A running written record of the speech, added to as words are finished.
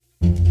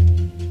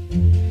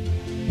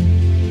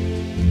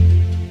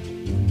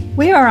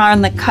We are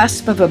on the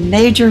cusp of a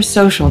major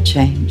social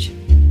change.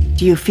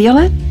 Do you feel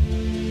it?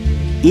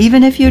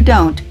 Even if you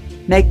don't,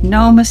 make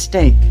no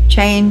mistake,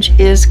 change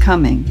is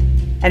coming,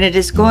 and it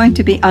is going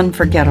to be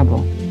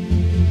unforgettable.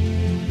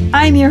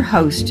 I'm your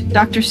host,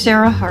 Dr.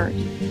 Sarah Hart,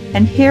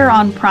 and here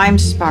on Prime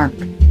Spark,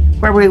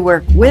 where we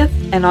work with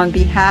and on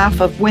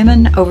behalf of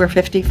women over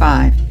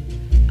 55,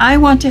 I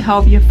want to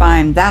help you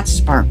find that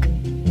spark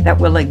that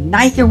will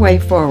ignite your way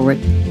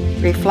forward,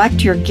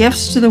 reflect your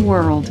gifts to the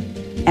world,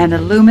 and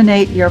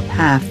illuminate your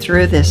path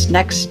through this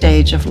next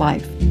stage of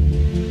life.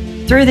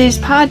 Through these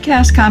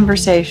podcast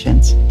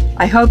conversations,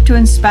 I hope to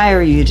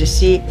inspire you to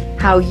see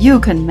how you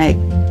can make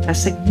a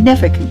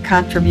significant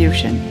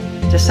contribution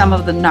to some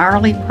of the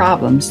gnarly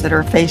problems that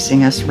are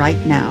facing us right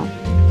now.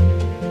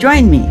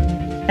 Join me,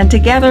 and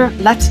together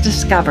let's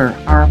discover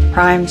our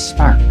Prime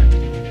Spark.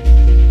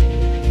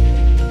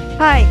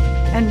 Hi,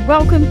 and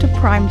welcome to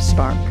Prime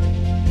Spark.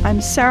 I'm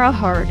Sarah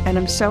Hart, and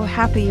I'm so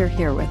happy you're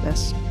here with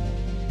us.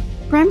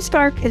 Prime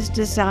Spark is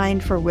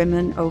designed for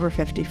women over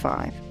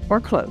 55, or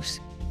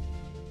close,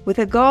 with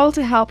a goal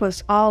to help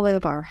us all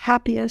live our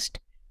happiest,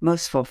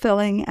 most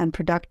fulfilling, and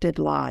productive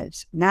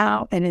lives,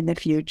 now and in the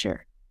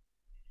future.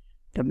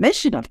 The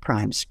mission of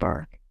Prime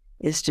Spark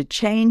is to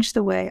change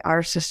the way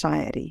our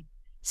society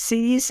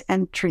sees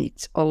and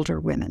treats older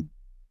women.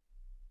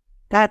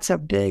 That's a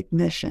big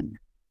mission,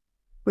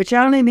 which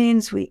only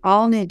means we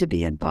all need to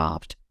be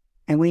involved,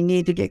 and we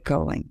need to get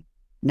going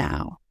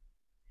now.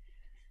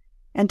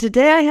 And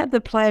today I have the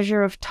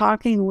pleasure of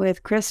talking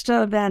with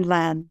Krista Van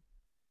Laan,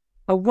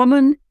 a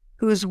woman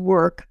whose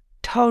work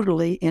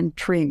totally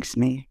intrigues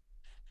me.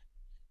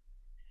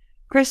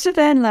 Krista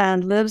Van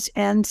Laan lives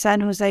in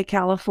San Jose,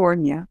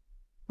 California,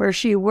 where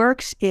she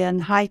works in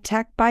high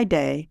tech by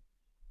day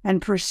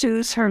and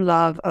pursues her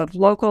love of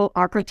local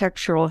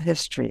architectural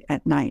history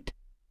at night.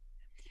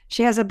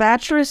 She has a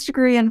bachelor's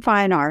degree in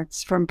fine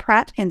arts from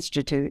Pratt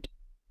Institute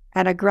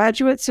and a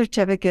graduate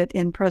certificate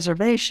in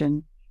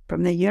preservation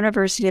from the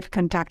University of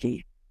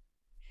Kentucky.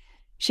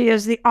 She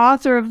is the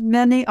author of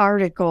many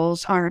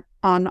articles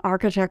on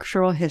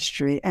architectural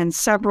history and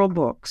several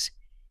books,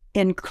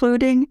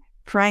 including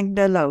Frank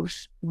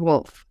Delos'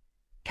 Wolf,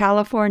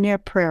 California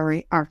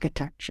Prairie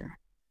Architecture.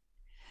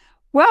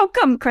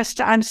 Welcome,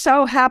 Krista. I'm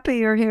so happy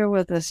you're here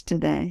with us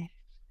today.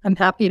 I'm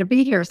happy to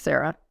be here,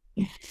 Sarah.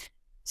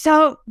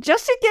 So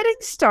just to getting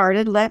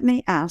started, let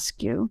me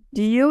ask you,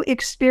 do you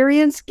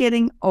experience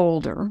getting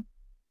older?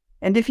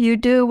 And if you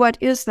do, what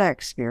is that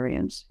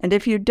experience? And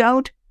if you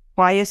don't,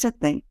 why is it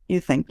you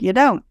think you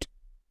don't?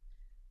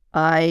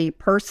 I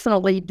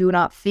personally do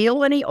not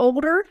feel any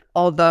older,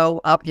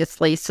 although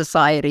obviously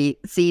society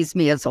sees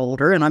me as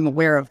older, and I'm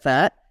aware of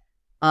that.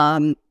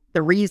 The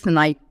reason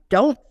I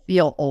don't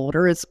feel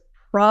older is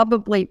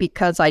probably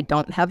because I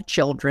don't have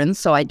children,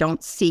 so I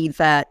don't see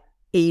that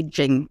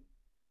aging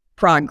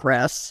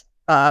progress,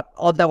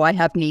 although I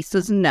have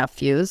nieces and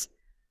nephews.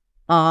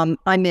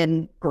 I'm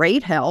in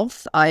great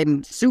health.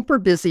 I'm super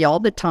busy all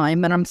the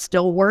time, and I'm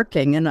still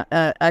working. And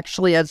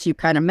actually, as you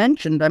kind of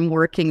mentioned, I'm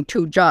working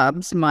 2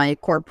 jobs, my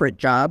corporate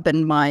job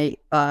and my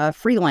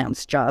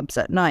freelance jobs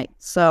at night.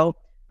 So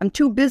I'm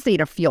too busy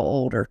to feel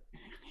older.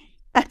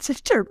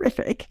 That's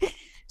terrific.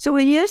 So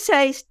when you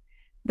say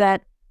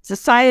that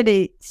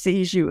society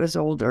sees you as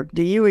older,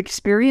 do you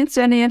experience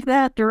any of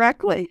that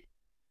directly?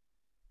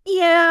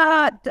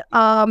 Yeah,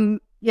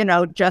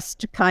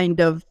 just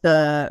kind of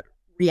the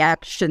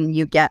reaction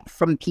you get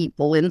from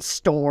people in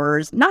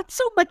stores, not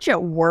so much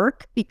at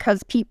work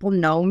because people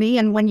know me.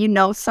 And when you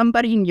know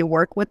somebody and you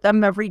work with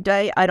them every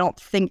day, I don't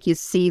think you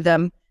see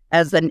them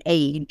as an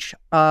age.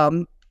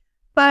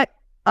 But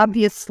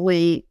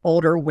obviously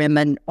older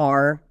women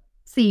are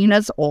seen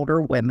as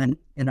older women,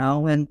 and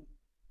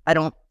I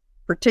don't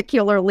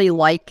particularly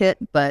like it,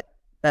 but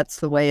that's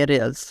the way it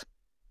is.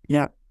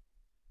 Yeah.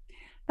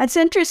 That's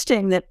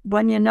interesting that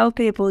when you know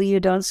people, you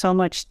don't so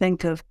much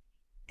think of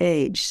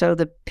age. So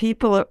the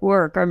people at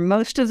work, are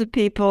most of the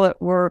people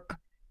at work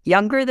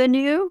younger than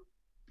you?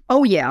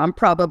 Oh, yeah.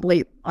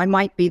 I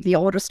might be the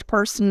oldest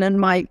person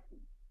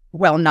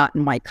not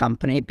in my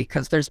company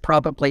because there's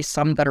probably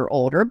some that are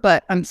older,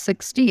 but I'm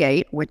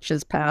 68, which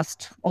is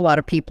past a lot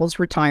of people's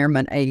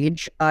retirement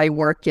age. I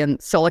work in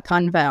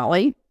Silicon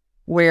Valley,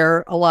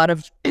 where a lot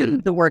of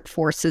the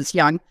workforce is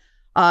young.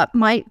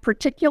 My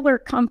particular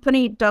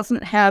company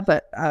doesn't have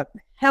a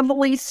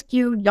heavily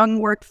skewed young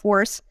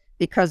workforce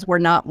because we're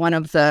not one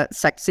of the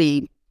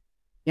sexy,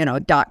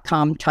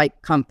 .com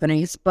type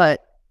companies,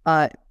 but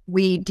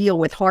we deal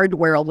with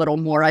hardware a little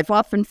more. I've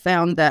often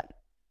found that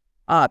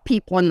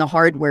people in the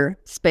hardware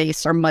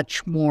space are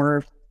much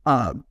more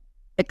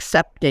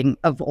accepting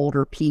of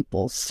older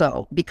people.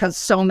 So, because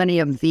so many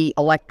of the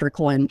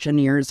electrical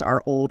engineers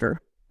are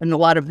older and a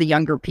lot of the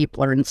younger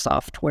people are in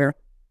software.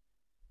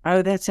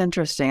 Oh, that's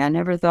interesting. I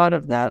never thought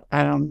of that.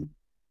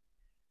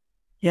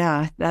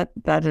 Yeah,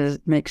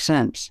 that makes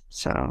sense.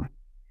 So,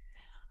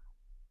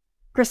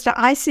 Krista,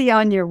 I see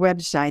on your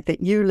website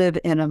that you live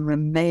in an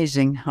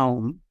amazing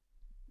home.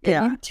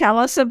 Can you tell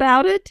us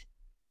about it?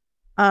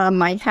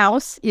 My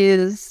house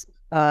is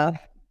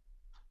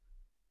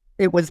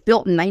It was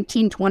built in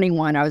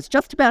 1921. I was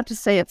just about to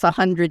say it's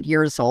 100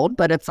 years old,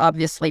 but it's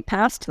obviously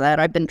past that.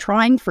 I've been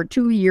trying for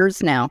 2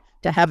 years now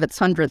to have its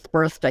 100th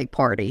birthday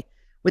party.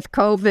 With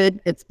COVID,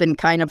 it's been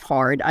kind of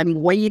hard.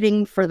 I'm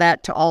waiting for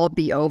that to all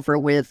be over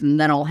with, and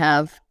then I'll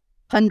have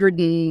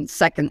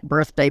 102nd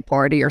birthday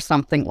party or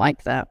something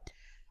like that.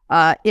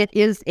 It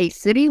is a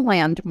city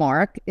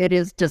landmark. It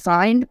is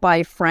designed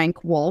by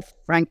Frank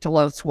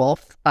Delos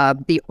Wolf,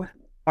 the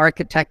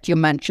architect you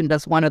mentioned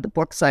as one of the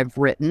books I've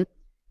written.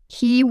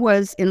 He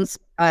was in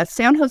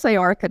San Jose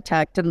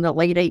architect in the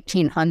late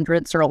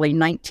 1800s, early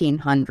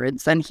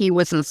 1900s, and he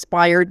was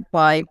inspired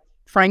by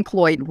Frank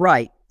Lloyd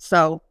Wright.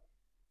 So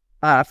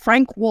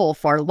Frank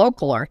Wolf, our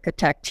local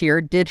architect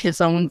here, did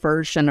his own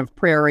version of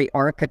prairie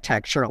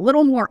architecture, a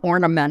little more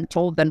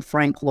ornamental than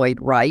Frank Lloyd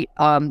Wright.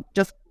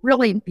 Just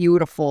really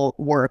beautiful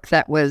work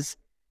that was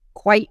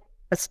quite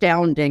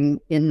astounding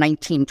in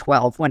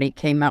 1912 when he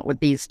came out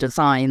with these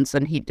designs,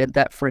 and he did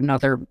that for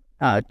another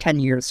 10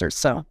 years or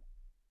so.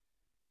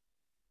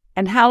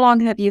 And how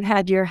long have you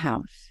had your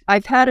house?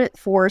 I've had it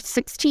for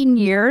 16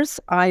 years.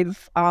 I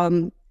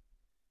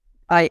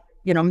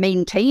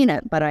maintain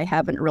it, but I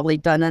haven't really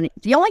done any.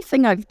 The only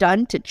thing I've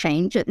done to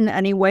change it in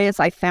any way is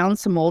I found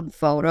some old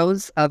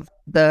photos of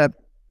the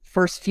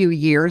first few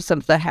years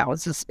of the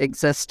house's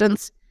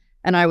existence,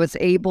 and I was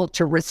able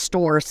to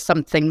restore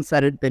some things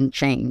that had been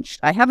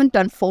changed. I haven't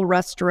done full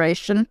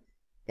restoration.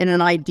 In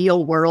an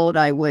ideal world,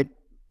 I would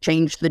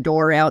change the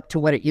door out to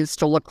what it used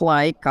to look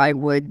like. I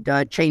would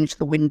change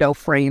the window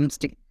frames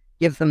to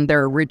give them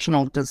their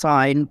original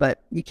design,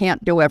 but you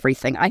can't do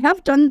everything. I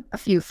have done a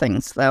few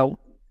things, though,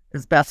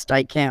 as best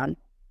I can.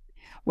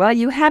 Well,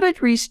 you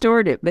haven't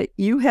restored it, but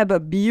you have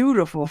a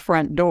beautiful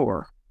front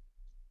door.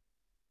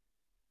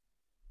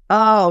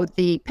 Oh,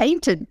 the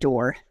painted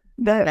door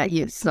that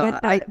you saw.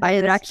 I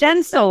had actually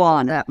stencil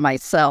on that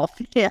myself.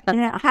 Yeah.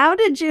 How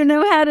did you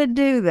know how to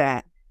do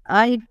that?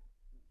 I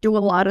do a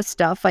lot of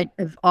stuff.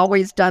 I've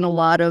always done a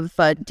lot of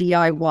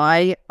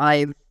DIY.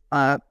 I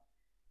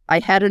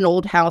had an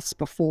old house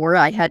before.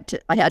 I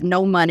had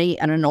no money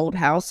and an old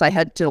house. I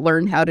had to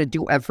learn how to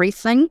do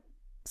everything.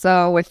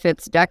 So if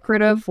it's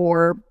decorative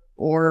or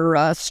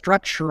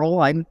structural,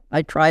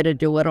 I try to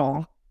do it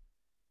all.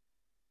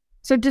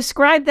 So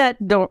describe that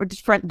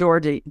front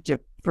door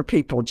for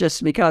people,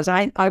 just because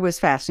I was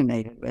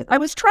fascinated with it. I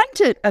was trying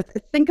to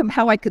think of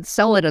how I could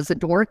sell it as a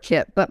door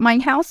kit, but my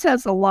house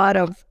has a lot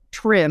of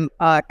trim,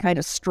 kind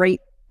of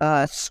straight,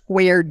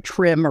 squared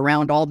trim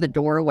around all the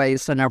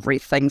doorways and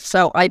everything.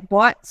 So I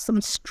bought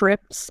some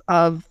strips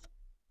of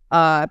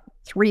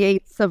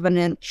 3/8 of an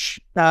inch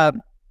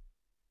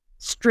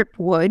strip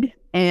wood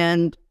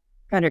and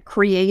kind of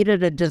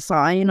created a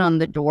design on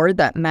the door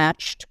that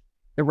matched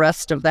the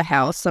rest of the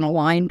house and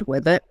aligned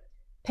with it,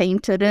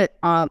 painted it,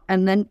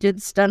 and then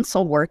did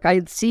stencil work. I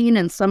had seen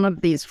in some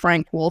of these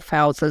Frank Wolf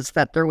houses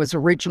that there was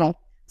original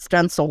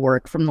stencil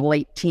work from the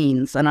late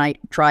teens, and I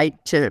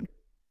tried to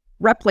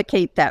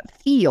replicate that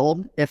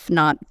feel, if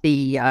not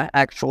the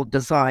actual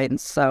design.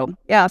 So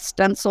yeah,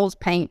 stencils,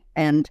 paint,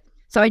 and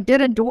so I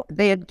did a door.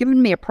 They had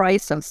given me a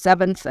price of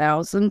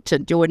 $7,000 to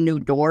do a new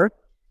door.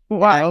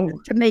 Wow!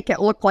 To make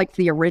it look like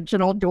the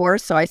original door,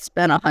 so I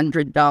spent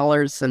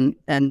 $100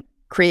 and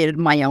created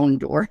my own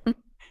door.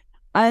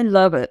 I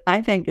love it.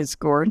 I think it's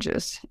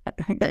gorgeous.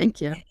 Thank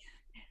you.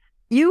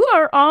 You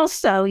are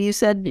also, you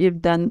said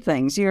you've done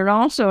things. You're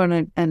also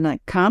an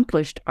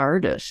accomplished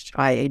artist.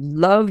 I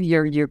love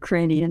your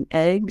Ukrainian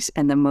eggs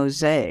and the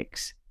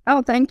mosaics.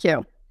 Oh, thank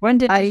you. When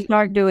did you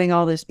start doing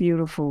all this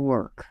beautiful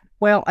work?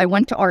 Well, I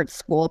went to art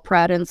school.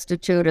 Pratt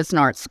Institute is an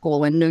art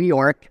school in New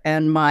York,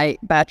 and my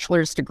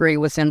bachelor's degree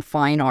was in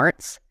fine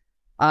arts.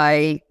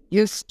 I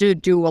used to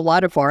do a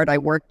lot of art. I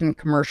worked in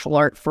commercial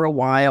art for a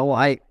while.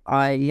 I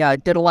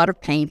did a lot of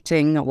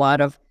painting,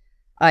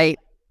 I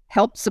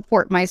helped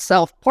support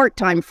myself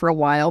part-time for a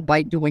while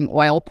by doing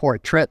oil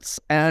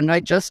portraits, and I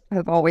just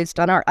have always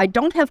done art. I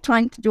don't have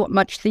time to do it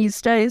much these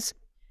days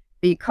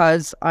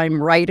because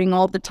I'm writing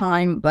all the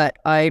time, but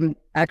I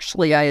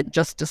had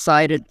just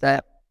decided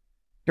that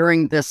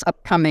during this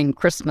upcoming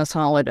Christmas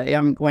holiday,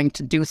 I'm going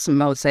to do some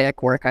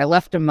mosaic work. I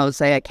left a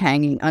mosaic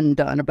hanging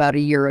undone about a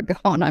year ago,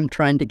 and I'm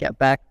trying to get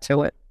back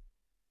to it.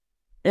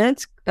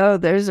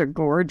 Those are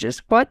gorgeous.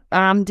 What,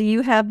 do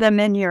you have them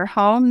in your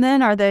home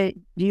then? Do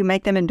you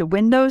make them into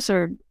windows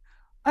or?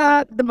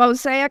 The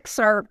mosaics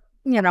are,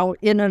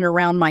 in and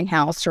around my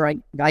house, or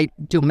I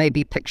do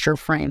maybe picture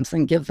frames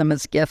and give them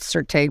as gifts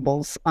or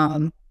tables.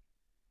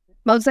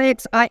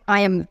 Mosaics, I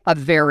am a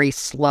very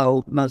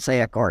slow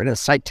mosaic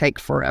artist. I take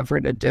forever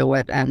to do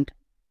it, and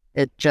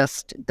it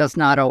just does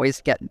not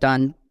always get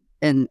done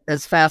in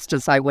as fast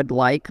as I would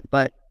like.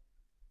 But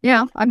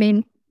yeah, I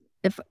mean,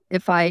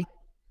 if I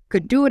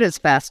could do it as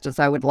fast as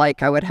I would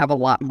like, I would have a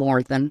lot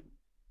more than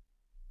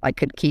I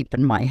could keep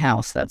in my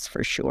house, that's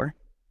for sure.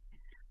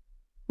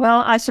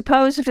 Well, I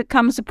suppose if it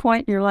comes a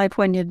point in your life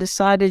when you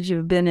decided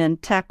you've been in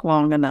tech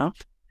long enough,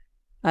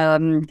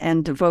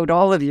 and devote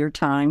all of your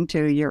time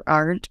to your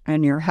art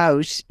and your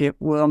house, it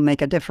will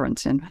make a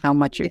difference in how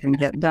much you can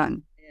get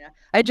done. Yeah.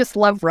 I just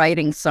love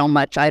writing so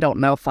much. I don't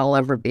know if I'll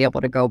ever be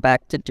able to go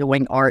back to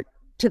doing art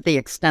to the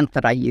extent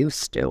that I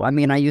used to. I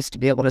mean, I used to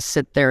be able to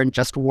sit there and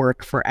just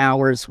work for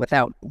hours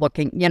without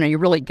looking. You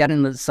really get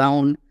in the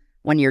zone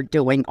when you're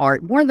doing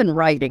art more than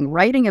writing.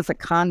 Writing is a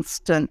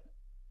constant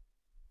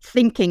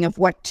thinking of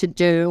what to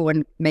do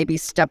and maybe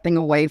stepping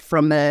away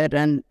from it.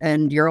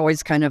 And you're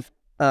always kind of,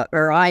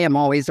 or I am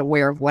always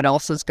aware of what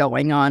else is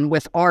going on.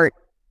 With art,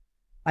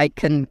 I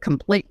can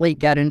completely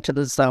get into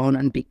the zone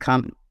and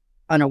become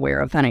unaware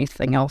of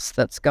anything else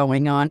that's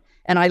going on.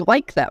 And I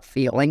like that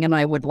feeling, and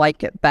I would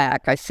like it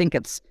back. I think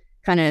it's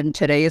kind of in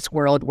today's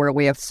world where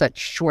we have such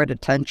short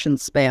attention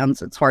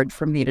spans, it's hard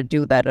for me to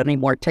do that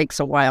anymore. It takes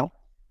a while,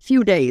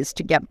 few days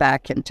to get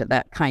back into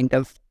that kind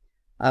of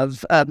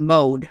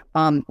mode.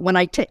 When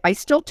I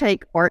still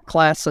take art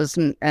classes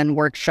and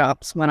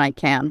workshops when I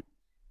can.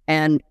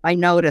 And I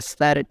notice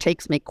that it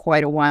takes me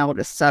quite a while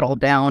to settle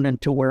down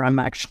into where I'm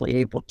actually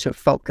able to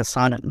focus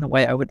on it in the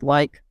way I would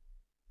like.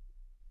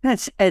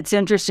 It's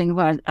interesting.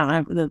 What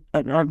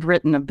I've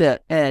written a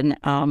bit, and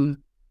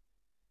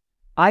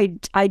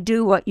I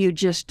do what you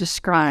just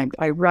described.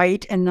 I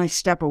write and I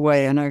step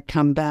away, and I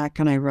come back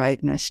and I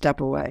write and I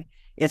step away.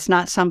 It's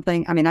not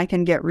something. I mean, I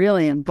can get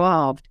really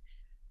involved,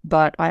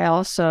 but I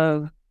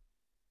also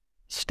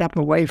step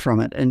away from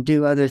it and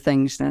do other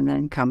things and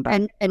then come back.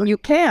 And you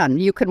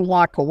can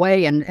walk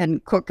away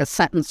and cook a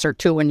sentence or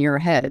two in your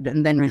head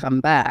and then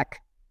come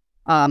back.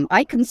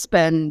 I can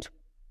spend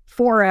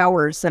 4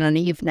 hours in an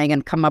evening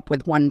and come up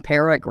with one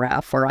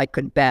paragraph, or I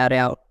could bat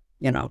out,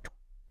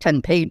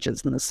 10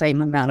 pages in the same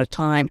amount of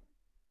time.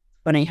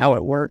 Funny how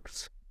it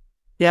works.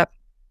 Yep.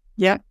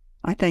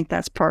 I think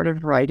that's part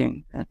of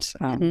writing. That's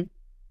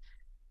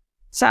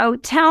So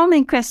tell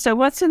me, Krista,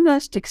 what's the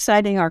most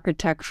exciting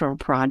architectural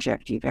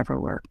project you've ever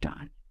worked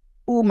on?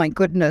 Oh, my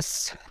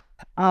goodness.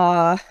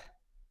 Wow,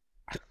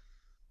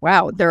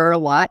 there are a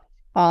lot.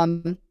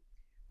 The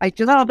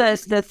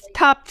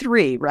top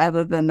three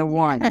rather than the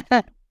one.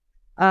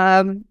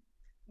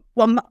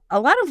 Well, a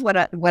lot of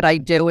what I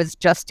do is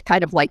just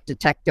kind of like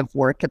detective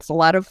work. It's a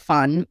lot of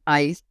fun.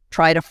 I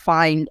try to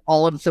find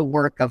all of the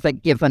work of a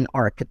given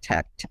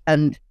architect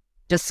and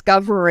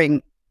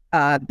discovering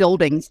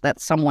buildings that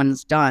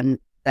someone's done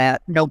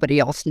that nobody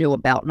else knew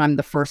about. And I'm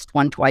the first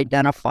one to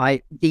identify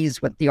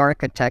these with the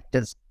architect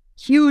is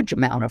a huge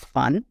amount of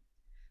fun.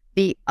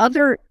 The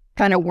other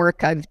kind of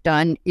work I've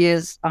done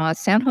is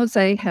San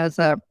Jose has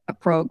a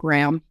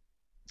program,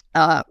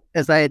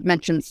 as I had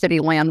mentioned, City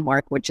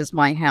Landmark, which is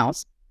my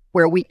house,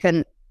 where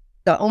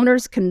the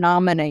owners can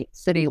nominate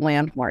city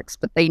landmarks,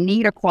 but they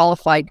need a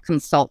qualified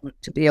consultant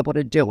to be able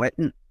to do it.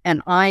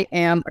 And I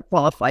am a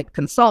qualified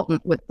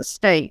consultant with the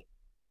state.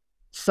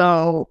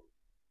 So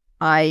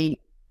I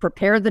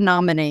prepare the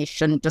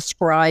nomination,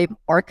 describe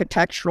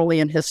architecturally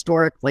and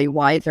historically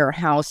why their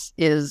house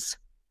is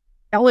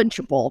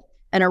eligible.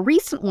 And a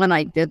recent one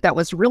I did that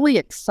was really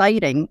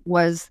exciting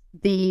was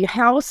the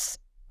house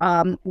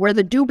where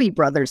the Doobie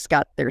Brothers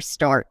got their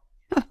start.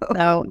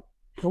 So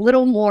a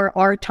little more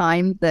our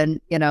time than,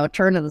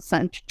 turn of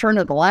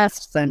the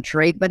last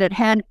century, but it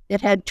had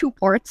two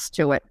parts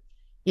to it.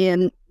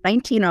 In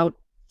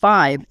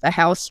 1905, the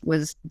house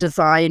was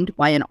designed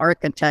by an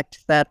architect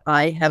that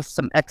I have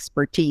some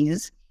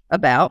expertise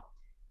about,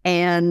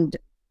 and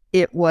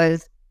it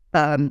was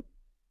the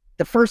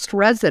first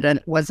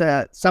resident was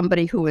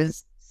somebody who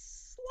is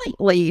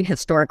slightly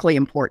historically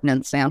important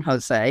in San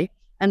Jose.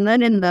 And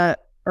then in the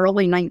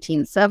early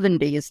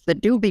 1970s, the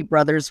Doobie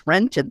Brothers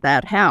rented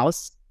that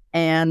house,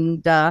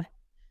 and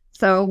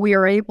so we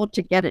were able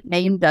to get it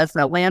named as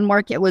a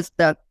landmark. It was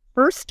the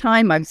first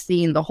time I've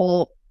seen the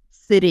whole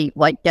city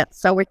get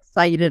so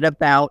excited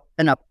about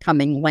an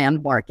upcoming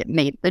landmark. It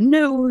made the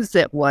news.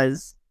 It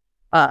was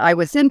I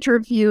was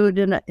interviewed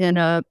in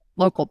a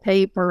local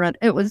paper, and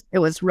it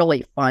was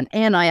really fun.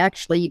 And I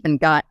actually even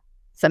got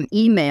some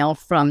email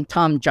from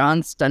Tom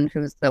Johnston,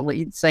 who's the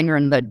lead singer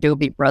in the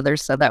Doobie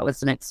Brothers. So that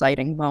was an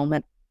exciting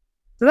moment.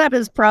 So that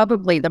is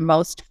probably the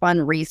most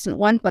fun recent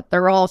one, but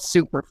they're all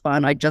super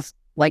fun. I just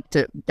like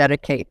to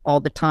dedicate all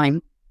the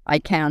time I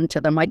can to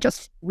them. I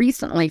just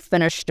recently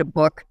finished a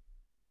book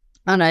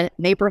on a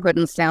neighborhood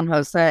in San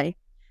Jose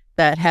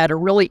that had a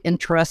really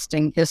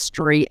interesting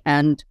history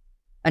and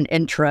an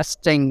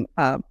interesting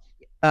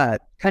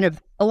kind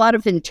of a lot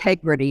of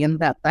integrity in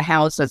that the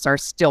houses are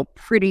still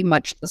pretty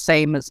much the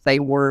same as they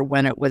were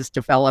when it was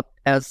developed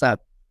as a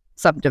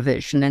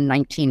subdivision in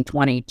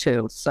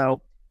 1922.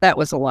 So that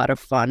was a lot of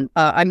fun.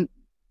 I'm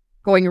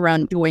going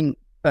around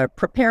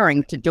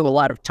preparing to do a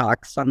lot of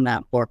talks on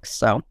that book.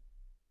 So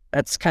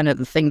that's kind of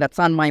the thing that's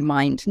on my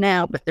mind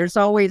now, but there's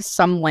always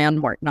some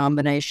landmark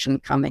nomination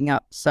coming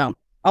up. So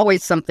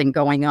always something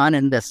going on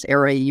in this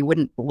area. You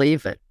wouldn't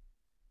believe it.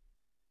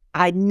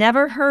 I'd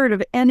never heard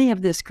of any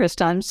of this,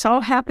 Krista. I'm so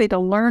happy to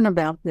learn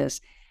about this.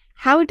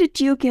 How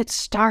did you get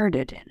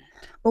started in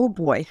it? Oh,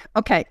 boy.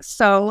 Okay.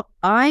 So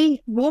I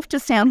moved to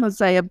San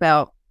Jose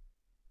about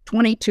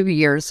 22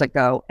 years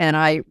ago, and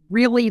I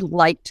really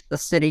liked the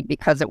city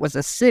because it was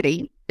a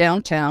city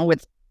downtown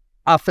with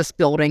office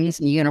buildings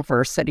and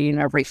university and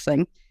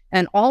everything.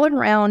 And all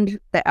around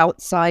the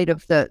outside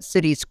of the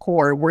city's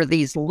core were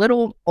these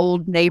little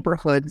old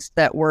neighborhoods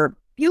that were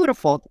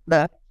beautiful.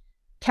 The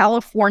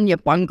California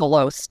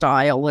bungalow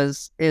style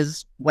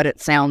is what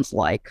it sounds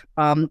like.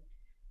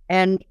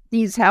 And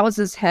these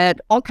houses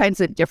had all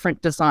kinds of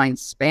different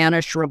designs: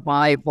 Spanish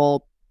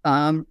Revival,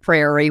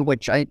 Prairie,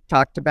 which I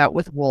talked about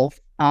with Wolf,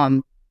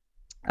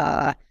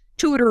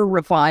 Tudor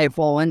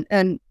Revival,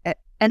 and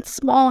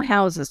small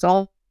houses,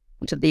 all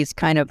to these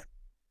kind of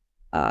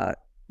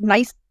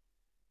nice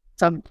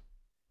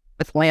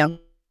with land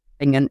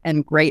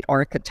and great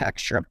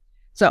architecture.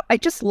 So I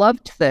just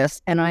loved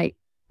this, and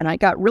I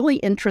got really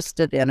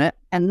interested in it.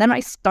 And then I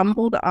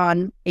stumbled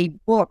on a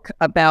book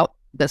about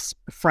this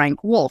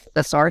Frank Wolf,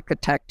 this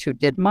architect who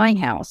did my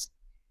house.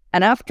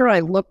 And after I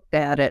looked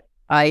at it,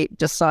 I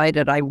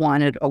decided I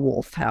wanted a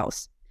Wolf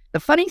house. The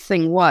funny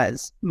thing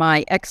was,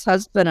 my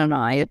ex-husband and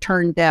I, it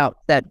turned out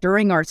that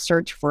during our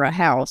search for a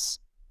house,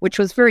 which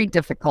was very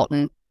difficult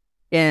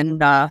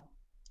in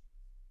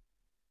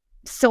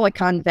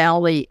Silicon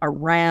Valley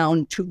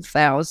around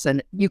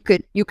 2000, you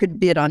could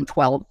bid on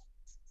 12.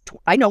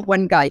 I know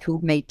one guy who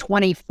made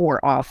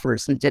 24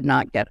 offers and did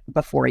not get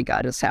before he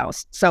got his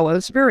house. So it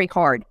was very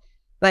hard.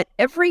 But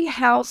every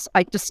house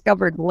I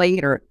discovered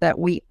later that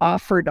we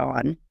offered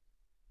on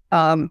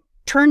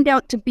turned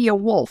out to be a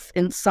Wolf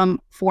in some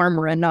form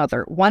or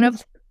another. One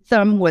of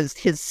them was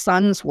his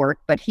son's work,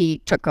 but he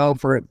took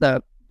over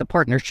the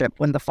partnership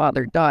when the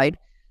father died.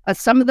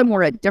 Some of them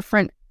were at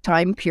different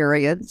time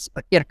periods,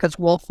 because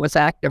Wolf was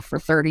active for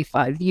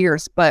 35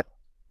 years, but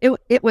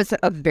it was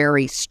a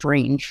very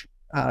strange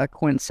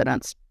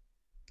coincidence.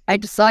 I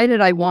decided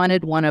I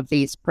wanted one of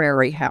these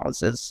prairie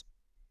houses,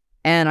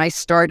 and I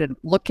started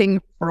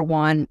looking for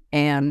one,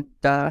 and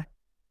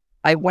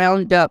I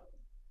wound up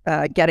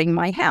getting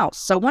my house.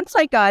 So once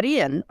I got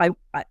in,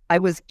 I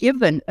was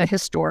given a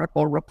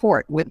historical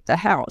report with the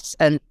house,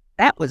 and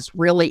that was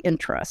really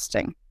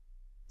interesting.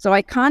 So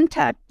I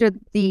contacted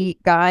the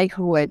guy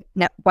who had,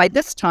 by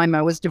this time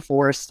I was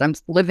divorced. I'm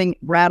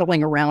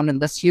rattling around in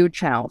this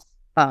huge house.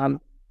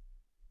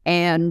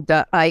 And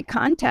I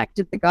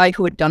contacted the guy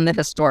who had done the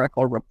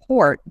historical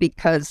report,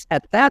 because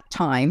at that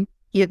time,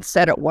 he had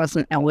said it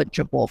wasn't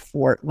eligible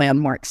for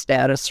landmark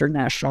status or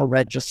National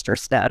Register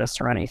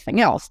status or anything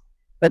else.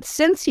 But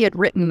since he had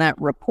written that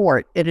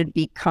report, it had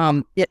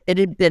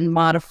been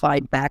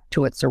modified back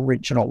to its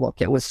original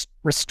look. It was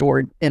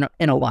restored in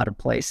a lot of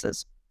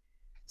places.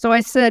 So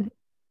I said,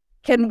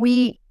 can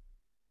we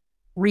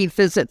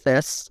revisit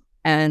this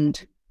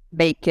and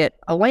make it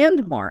a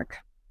landmark?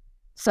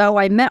 So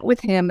I met with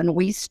him, and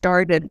we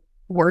started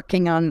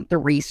working on the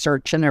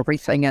research and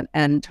everything,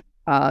 and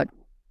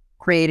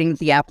creating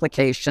the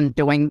application,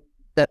 doing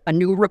a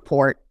new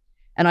report.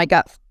 And I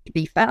got to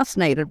be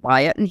fascinated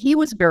by it, and he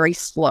was very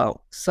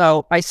slow.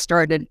 So I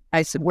said,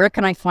 where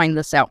can I find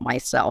this out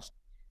myself?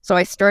 So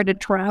I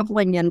started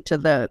traveling into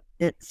the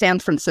San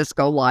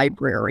Francisco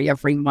library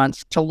every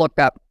month to look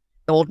up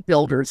old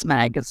builders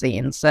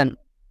magazines, and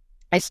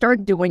I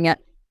started doing it.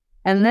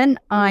 And then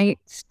I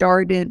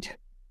started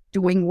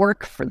doing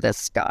work for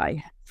this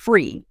guy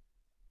free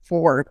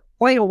for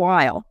quite a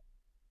while.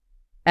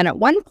 And at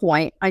one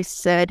point I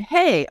said,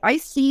 hey, I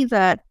see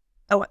that.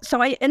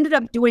 So I ended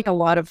up doing a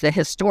lot of the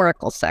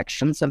historical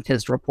sections of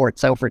his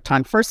reports over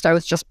time. First, I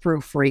was just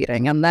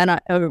proofreading, and then I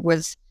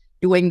was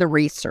doing the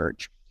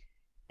research.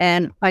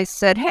 And I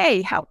said,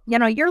 hey,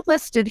 you're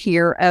listed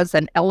here as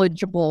an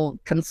eligible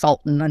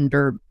consultant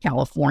under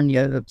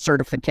California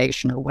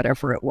certification or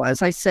whatever it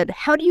was. I said,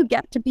 how do you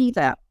get to be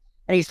that?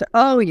 And he said,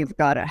 oh, you've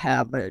got to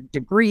have a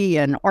degree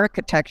in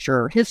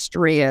architecture,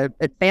 history, an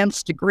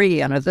advanced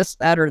degree, and a this,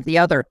 that, or the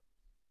other.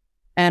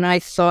 And I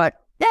thought,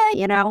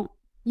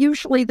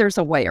 usually there's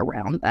a way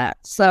around that.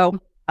 So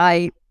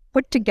I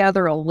put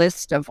together a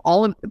list of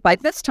by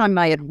this time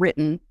I had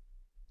written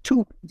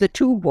the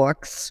two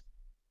books.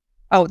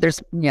 Oh,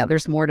 there's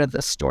more to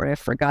this story. I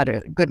forgot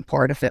a good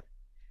part of it.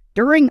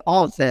 During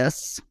all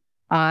this,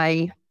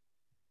 I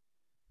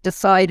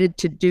decided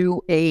to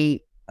do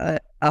a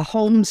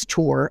homes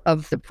tour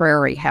of the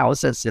prairie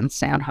houses in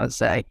San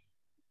Jose.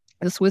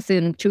 This was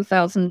in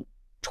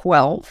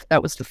 2012.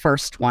 That was the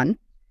first one.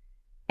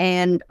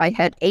 And I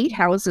had 8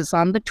 houses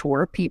on the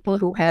tour, people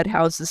who had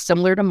houses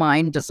similar to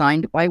mine,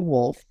 designed by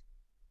Wolf.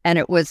 And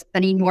it was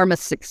an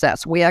enormous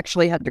success. We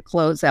actually had to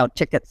close out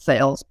ticket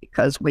sales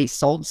because we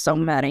sold so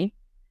many.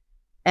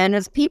 And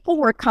as people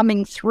were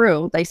coming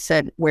through, they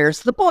said,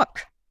 where's the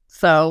book?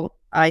 So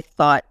I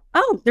thought,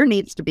 oh, there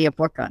needs to be a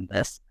book on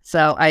this.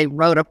 So I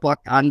wrote a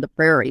book on the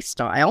prairie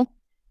style,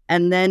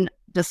 and then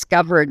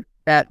discovered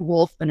that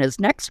Wolf and his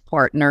next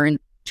partner in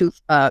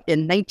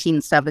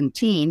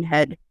 1917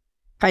 had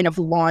kind of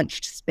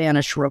launched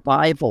Spanish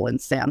Revival in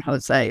San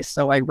Jose.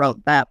 So I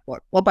wrote that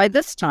book. Well, by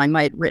this time,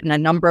 I had written a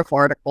number of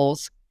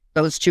articles,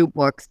 those 2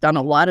 books, done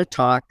a lot of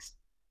talks.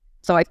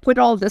 So I put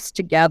all this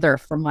together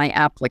for my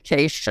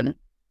application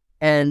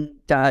and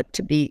to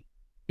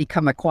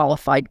become a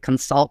qualified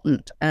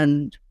consultant,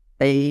 and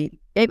they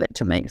gave it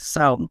to me.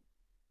 So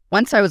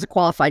once I was a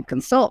qualified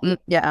consultant,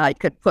 I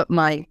could put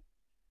my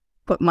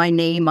put my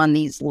name on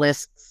these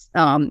lists.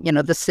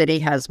 The city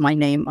has my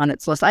name on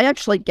its list. I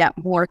actually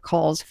get more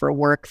calls for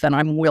work than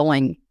I'm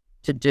willing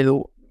to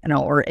do,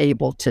 or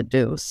able to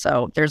do.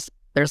 So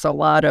there's a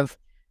lot of,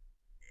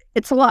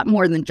 it's a lot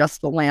more than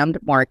just the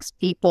landmarks.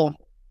 People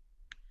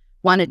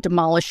want to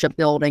demolish a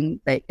building.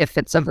 If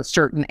it's of a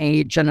certain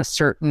age and a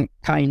certain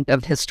kind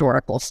of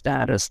historical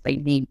status, they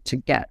need to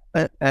get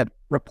a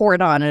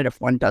report on it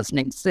if one doesn't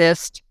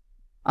exist.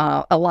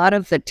 A lot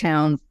of the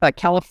towns,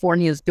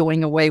 California is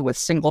doing away with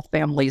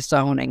single-family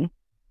zoning.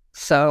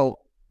 So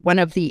one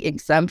of the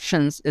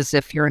exemptions is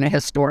if you're in a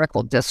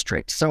historical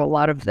district. So a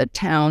lot of the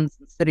towns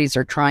and cities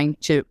are trying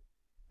to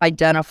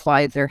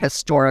identify their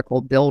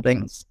historical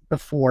buildings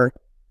before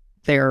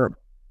their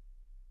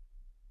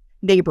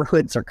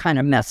neighborhoods are kind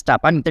of messed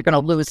up. I mean, they're going to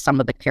lose some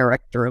of the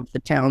character of the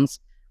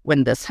towns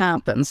when this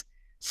happens.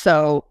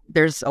 So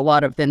there's a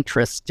lot of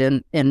interest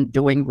in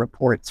doing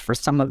reports for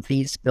some of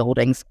these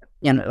buildings,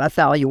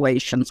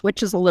 evaluations,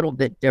 which is a little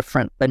bit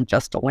different than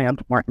just a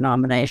landmark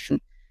nomination.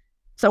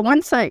 So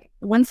once I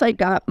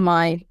got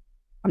my,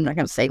 I'm not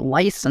going to say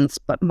license,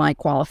 but my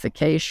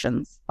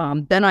qualifications,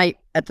 then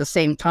at the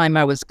same time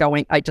I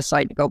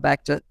decided to go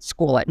back to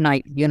school at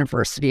night,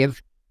 University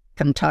of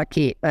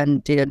Kentucky,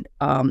 and did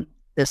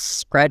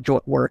this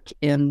graduate work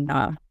in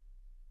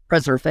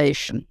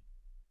preservation.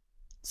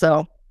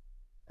 So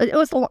it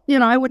was,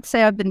 I would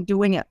say I've been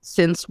doing it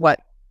since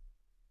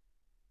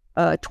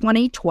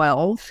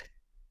 2012.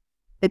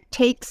 It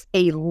takes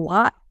a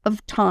lot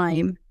of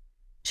time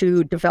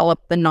to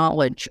develop the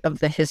knowledge of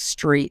the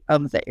history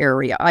of the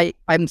area.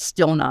 I'm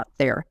still not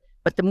there,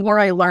 but the more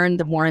I learn,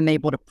 the more I'm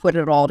able to put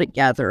it all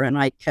together, and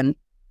I can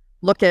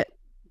look at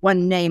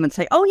one name and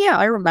say, oh yeah,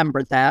 I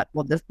remember that.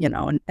 Well, this,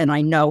 and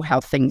I know how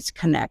things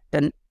connect.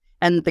 And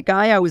the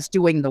guy I was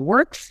doing the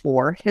work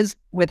for,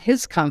 with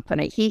his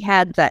company, he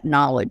had that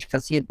knowledge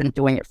because he had been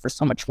doing it for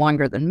so much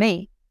longer than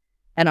me.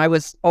 And I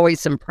was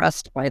always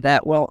impressed by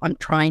that. Well, I'm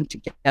trying to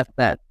get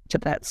that to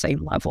that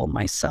same level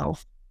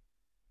myself.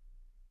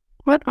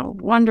 What a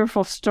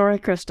wonderful story,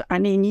 Krista. I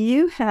mean,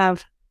 you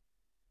have,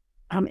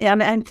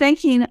 I'm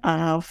thinking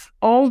of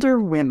older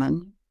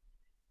women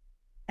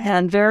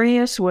and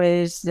various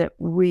ways that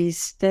we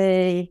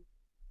stay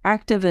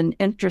active and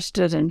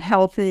interested and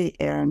healthy,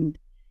 and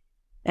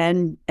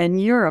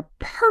you're a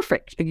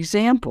perfect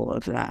example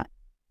of that.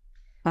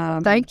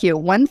 Thank you.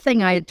 One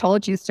thing I had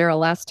told you, Sarah,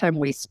 last time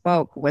we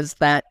spoke was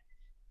that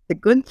the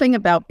good thing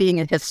about being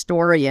a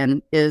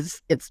historian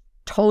is it's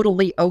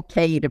totally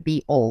okay to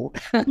be old.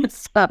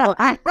 So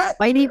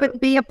might even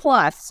be a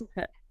plus.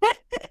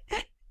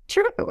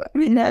 True. I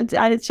mean,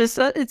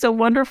 it's a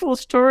wonderful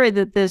story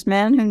that this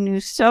man who knew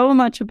so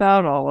much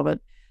about all of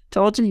it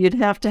told you you'd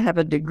have to have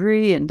a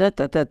degree and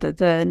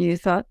and you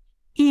thought,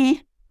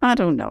 I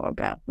don't know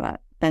about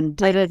that, and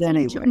did it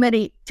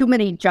anyway. Too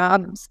many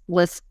jobs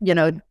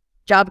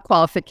job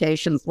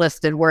qualifications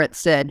listed where it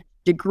said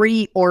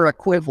degree or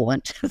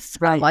equivalent. So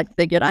right. I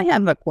figured I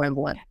have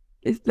equivalent.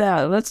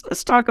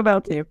 Let's talk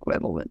about the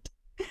equivalent.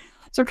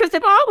 So, because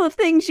of all the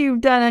things you've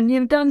done, and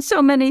you've done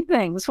so many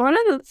things, what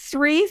are the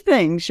 3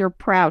 things you're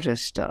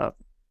proudest of?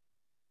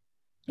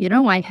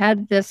 I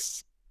had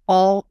this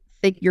all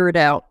figured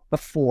out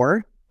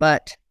before,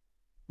 but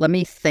let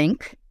me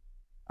think.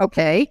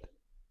 Okay.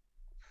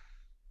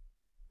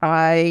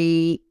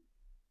 In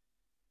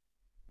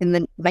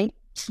the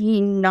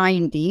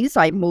 1990s,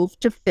 I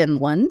moved to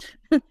Finland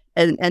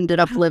and ended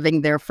up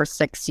living there for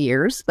 6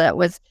 years. That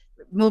was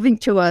moving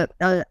to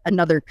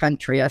another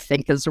country, I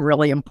think, is a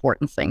really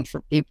important thing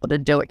for people to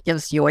do. It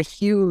gives you a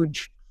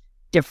huge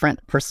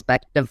different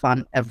perspective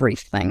on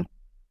everything.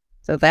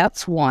 So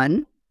that's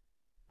one.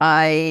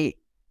 I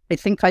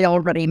think I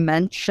already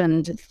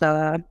mentioned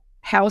the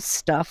house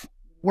stuff,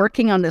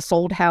 working on this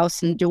old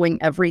house and doing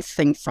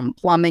everything from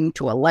plumbing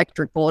to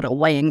electrical to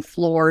laying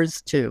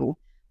floors to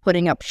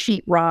putting up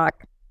sheetrock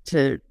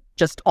to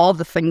just all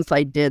the things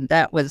I did.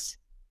 That was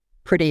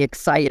pretty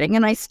exciting.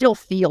 And I still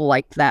feel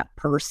like that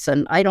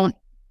person. I don't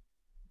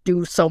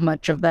do so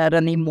much of that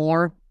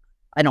anymore.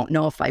 I don't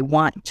know if I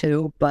want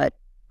to, but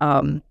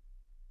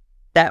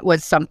that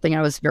was something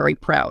I was very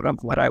proud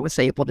of, what I was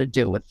able to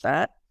do with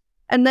that.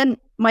 And then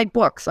my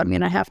books. I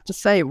mean, I have to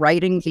say,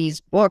 writing these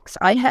books,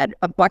 I had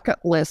a bucket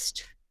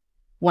list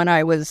when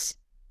I was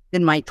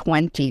in my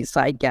 20s,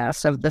 I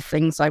guess, of the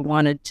things I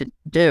wanted to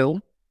do.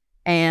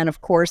 And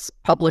of course,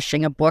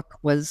 publishing a book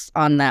was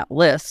on that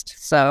list.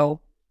 So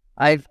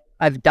I've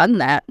done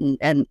that,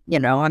 and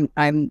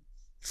I'm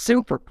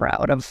super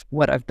proud of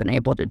what I've been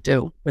able to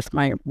do with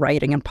my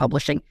writing and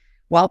publishing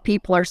while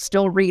people are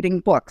still reading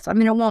books. I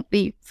mean, it won't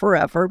be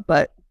forever,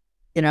 but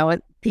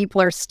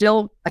people are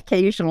still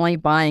occasionally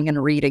buying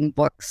and reading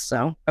books.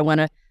 So I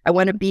want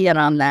to be in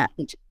on that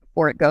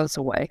before it goes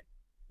away.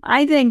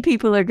 I think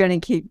people are going to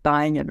keep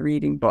buying and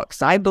reading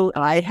books.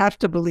 I have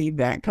to believe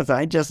that, because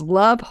I just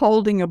love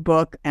holding a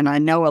book, and I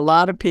know a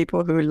lot of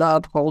people who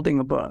love holding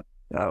a book.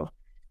 So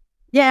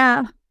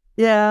yeah.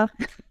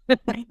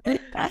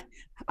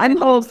 I'm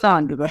holding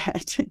on to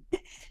that.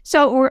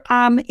 So,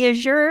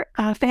 is your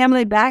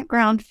family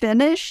background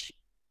Finnish?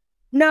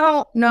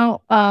 No.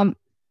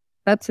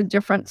 That's a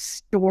different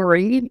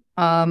story.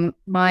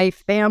 My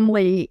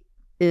family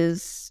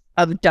is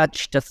of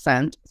Dutch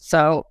descent.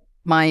 So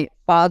my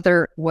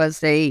father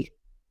was a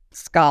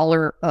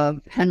scholar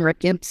of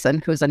Henrik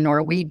Ibsen, who's a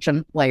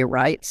Norwegian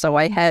playwright. So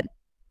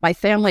my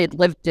family had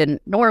lived in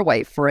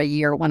Norway for a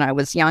year when I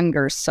was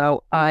younger.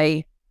 So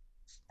I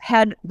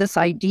had this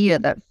idea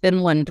that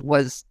Finland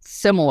was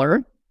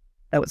similar.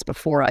 That was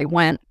before I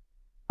went.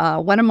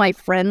 One of my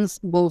friends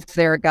moved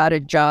there, got a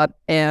job,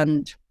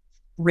 and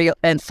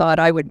thought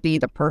I would be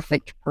the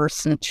perfect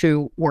person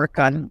to work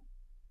on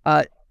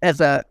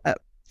as a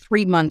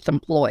 3-month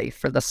employee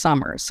for the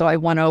summer. So I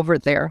went over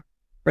there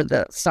for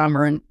the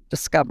summer and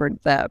discovered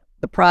that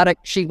the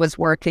product she was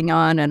working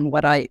on and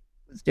what I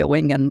was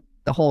doing and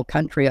the whole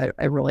country,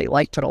 I really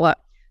liked it a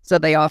lot. So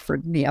they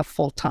offered me a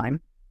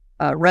full-time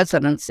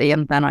residency,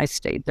 and then I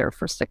stayed there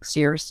for 6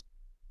 years.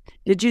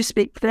 Did you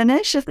speak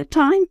Finnish at the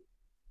time?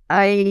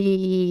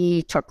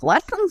 I took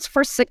lessons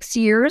for 6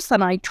 years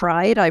and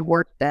I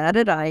worked at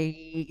it.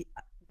 I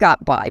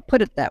got by,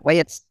 put it that way.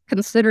 It's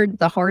considered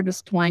the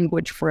hardest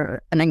language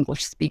for an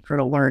English speaker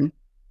to learn,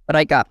 but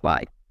I got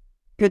by.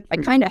 Good. I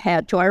kind of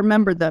had to. I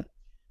remember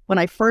when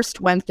I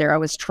first went there, I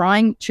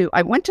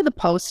went to the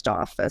post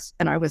office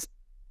and I was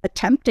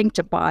attempting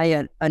to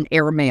buy an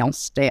airmail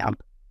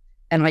stamp,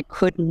 and I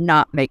could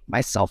not make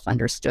myself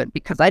understood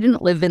because I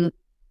didn't live in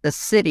the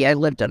city. I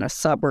lived in a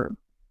suburb.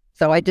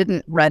 So I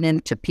didn't run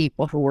into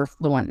people who were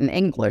fluent in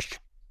English.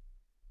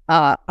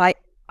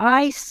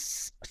 I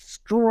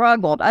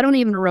struggled. I don't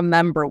even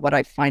remember what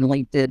I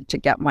finally did to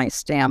get my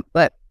stamp.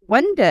 But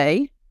one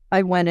day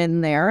I went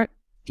in there a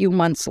few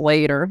months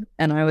later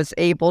and I was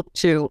able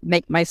to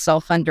make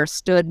myself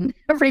understood. And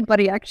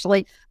everybody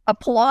actually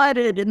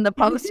applauded in the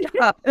post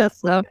office.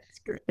 So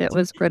it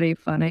was pretty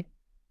funny.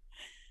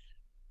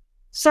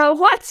 So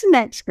what's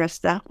next,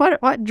 Krista?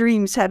 What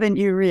dreams haven't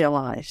you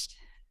realized?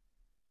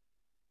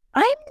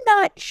 I'm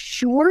not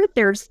sure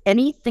there's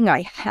anything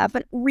I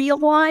haven't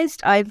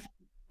realized. I've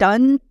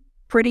done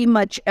pretty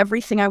much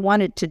everything I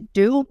wanted to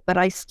do, but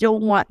I still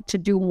want to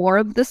do more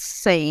of the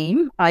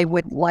same. I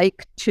would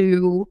like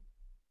to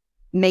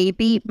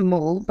maybe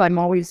move. I'm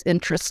always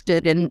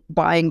interested in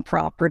buying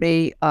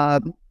property.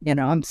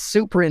 I'm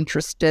super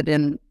interested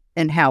in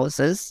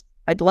houses.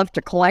 I'd love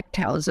to collect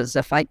houses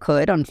if I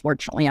could.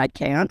 Unfortunately, I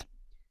can't.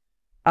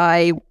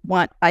 I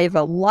have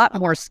a lot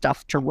more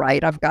stuff to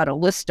write. I've got a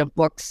list of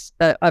books.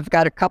 I've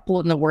got a couple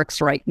in the works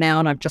right now,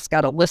 and I've just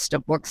got a list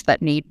of books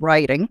that need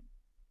writing.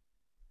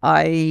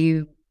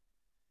 I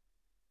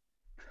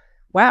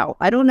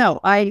don't know.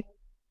 I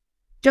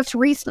just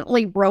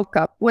recently broke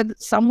up with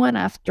someone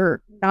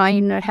after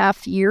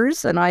 9.5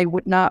 years, and I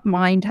would not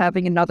mind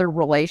having another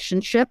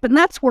relationship. And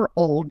that's where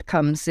old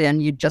comes in.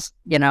 You just,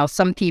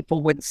 some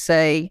people would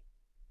say,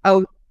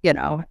 oh,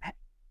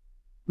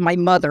 my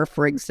mother,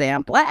 for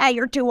example,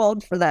 you're too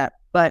old for that.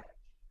 But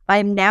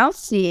I'm now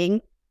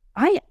seeing,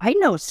 I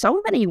know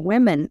so many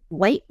women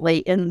lately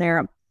in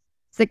their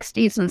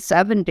 60s and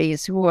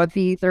 70s who have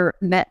either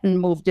met and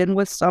moved in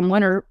with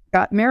someone or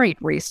got married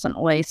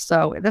recently.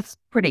 So that's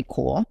pretty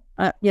cool.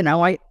 I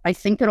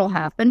think it'll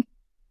happen.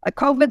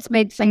 COVID's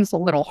made things a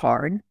little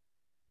hard,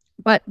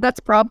 but that's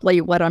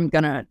probably what I'm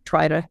going to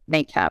try to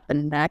make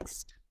happen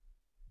next.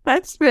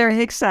 That's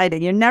very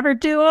exciting. You're never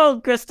too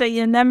old, Krista.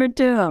 You're never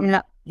too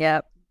old.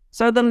 Yeah.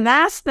 So the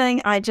last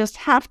thing I just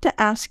have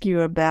to ask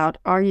you about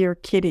are your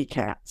kitty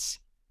cats.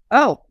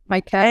 Oh,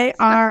 my cats.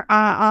 They are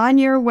on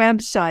your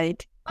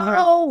website.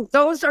 Oh,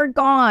 those are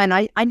gone.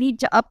 I need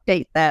to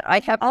update that. I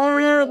have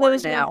 3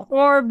 now.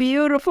 4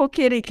 beautiful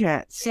kitty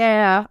cats.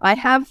 Yeah, I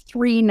have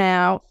 3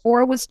 now.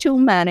 4 was too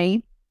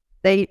many.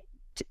 The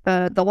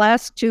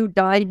last 2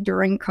 died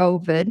during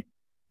COVID,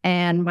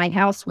 and my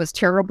house was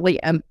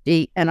terribly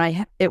empty,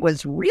 and it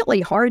was really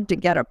hard to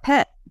get a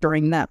pet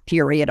during that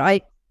period.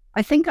 I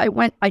think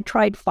I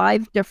tried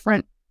 5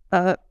 different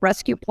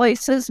rescue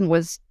places and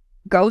was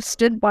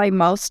ghosted by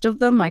most of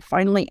them. I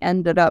finally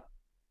ended up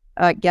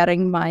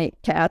getting my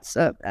cats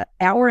an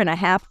hour and a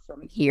half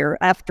from here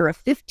after a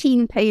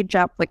 15-page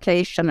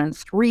application and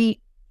 3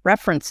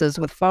 references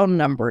with phone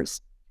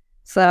numbers.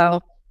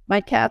 So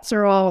my cats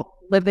are all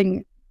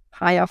living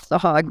high off the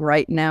hog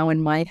right now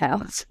in my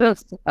house. So,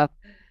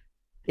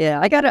 yeah,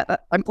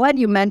 I'm glad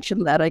you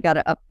mentioned that. I got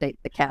to update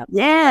the cats.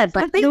 Yeah,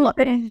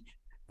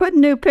 put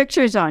new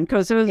pictures on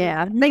because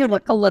they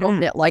look a little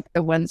bit like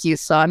the ones you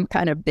saw. I'm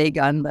kind of big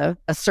on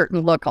a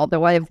certain look,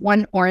 although I have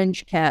one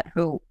orange cat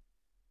who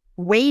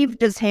waved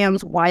his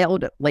hands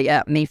wildly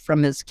at me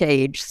from his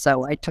cage,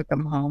 so I took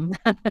him home.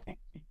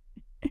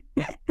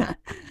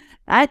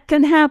 That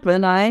can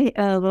happen.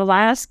 The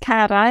last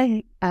cat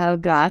I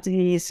got,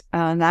 he's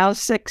now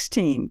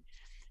 16,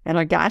 and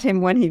I got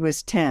him when he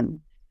was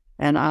 10.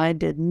 And I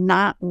did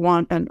not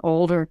want an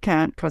older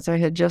cat because I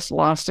had just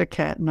lost a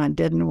cat and I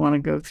didn't want to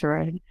go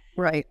through it.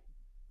 Right.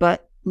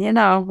 But,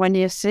 when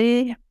you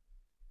see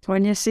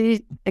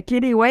a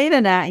kitty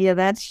waving at you,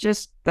 that's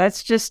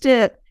just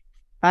it.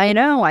 I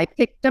know. I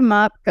picked him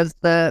up because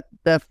the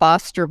the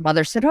foster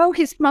mother said, "Oh,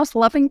 he's the most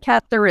loving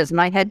cat there is."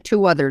 And I had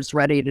 2 others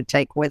ready to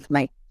take with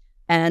me.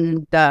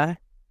 And I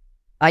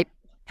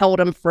held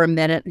him for a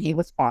minute and he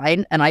was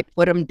fine. And I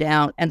put him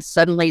down and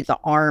suddenly the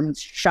arms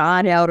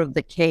shot out of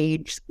the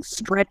cage,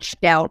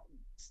 stretched out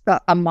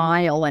a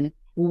mile and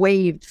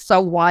waved so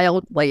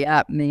wildly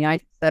at me. I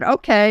said,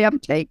 "Okay, I'm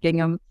taking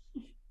him."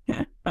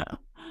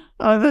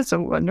 Oh, that's a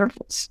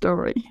wonderful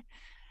story.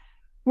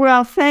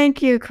 Well,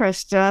 thank you,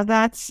 Krista.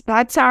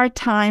 That's our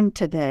time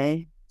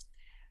today.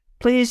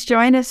 Please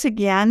join us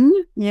again.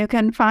 You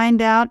can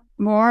find out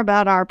more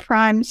about our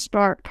Prime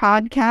Spark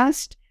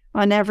podcast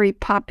on every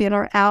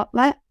popular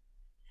outlet.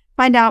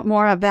 Find out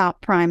more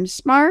about Prime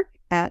Spark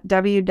at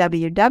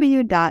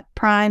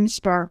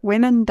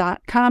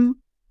www.primesparkwomen.com.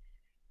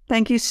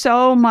 Thank you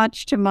so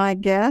much to my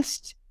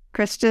guest,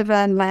 Krista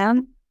Van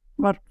Laan.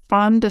 What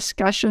fun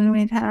discussion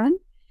we've had.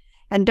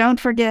 And don't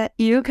forget,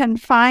 you can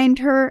find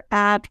her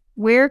at,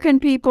 where can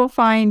people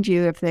find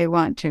you if they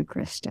want to,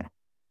 Krista?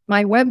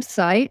 My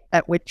website,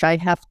 at which I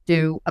have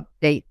to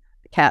update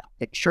the cat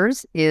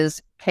pictures,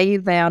 is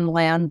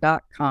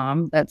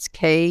kvanlaan.com. That's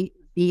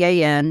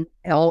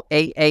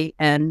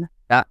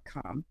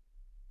KVANLAAN.com.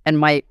 And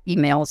my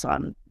email's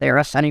on there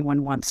if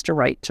anyone wants to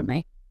write to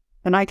me.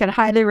 And I can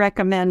highly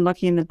recommend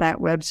looking at that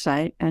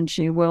website, and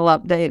she will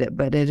update it,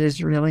 but it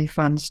is really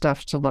fun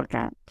stuff to look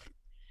at.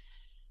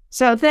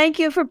 So thank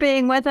you for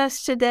being with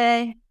us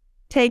today.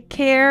 Take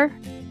care,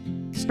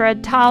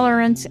 spread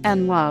tolerance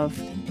and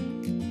love.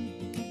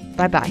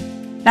 Bye-bye.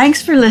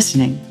 Thanks for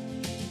listening.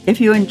 If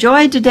you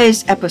enjoyed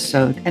today's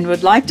episode and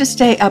would like to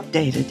stay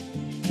updated,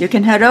 you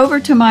can head over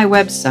to my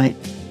website,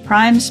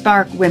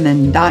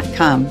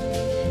 primesparkwomen.com,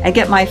 and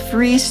get my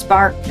free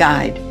Spark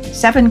Guide,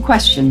 7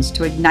 questions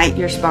to ignite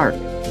your spark,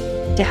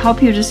 to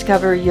help you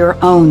discover your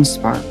own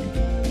spark.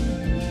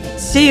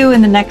 See you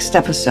in the next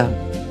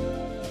episode.